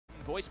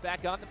Boyce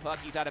back on the puck.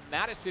 He's out of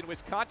Madison,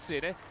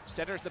 Wisconsin.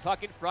 Centers the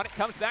puck in front. It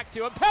comes back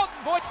to him.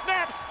 Pelton Boyce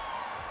snaps!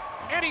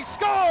 And he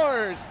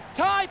scores!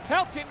 Ty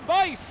Pelton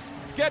Boyce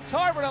gets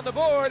Harvard on the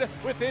board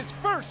with his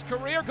first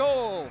career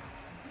goal.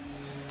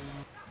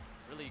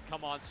 Really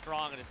come on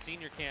strong in a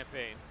senior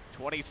campaign.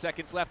 20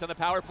 seconds left on the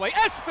power play.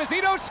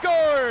 Esposito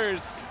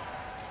scores!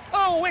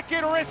 A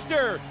wicked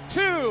wrister.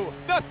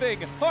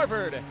 2-0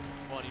 Harvard.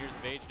 1 years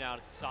of age now.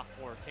 It's a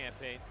sophomore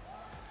campaign.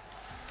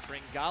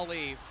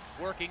 Tringali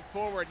working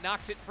forward,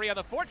 knocks it free on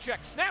the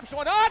forecheck, snaps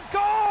one on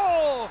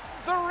goal!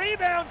 The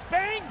rebound's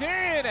banged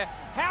in.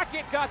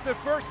 Hackett got the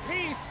first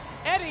piece.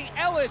 Eddie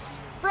Ellis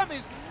from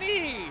his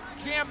knee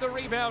jammed the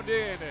rebound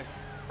in.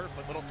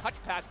 Perfect little touch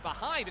pass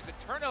behind as a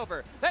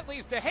turnover. That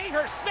leads to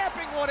Hayhurst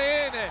snapping one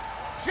in.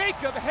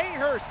 Jacob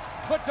Hayhurst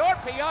puts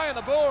RPI on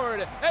the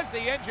board as the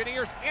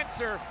Engineers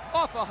answer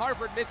off a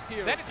Harvard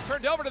miscue. Then it's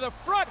turned over to the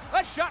front.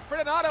 A shot for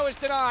Donato is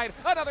denied.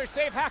 Another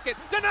save, Hackett.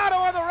 Donato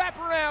on the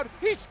wraparound.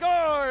 He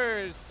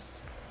scores!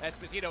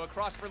 Esposito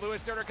across for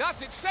Lewis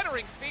Serder-Gossage,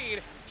 centering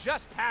feed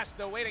just past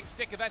the waiting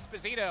stick of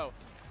Esposito.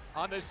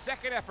 On the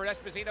second effort,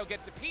 Esposito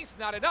gets a piece,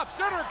 not enough.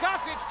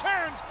 Serder-Gossage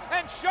turns,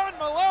 and Sean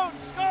Malone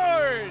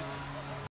scores!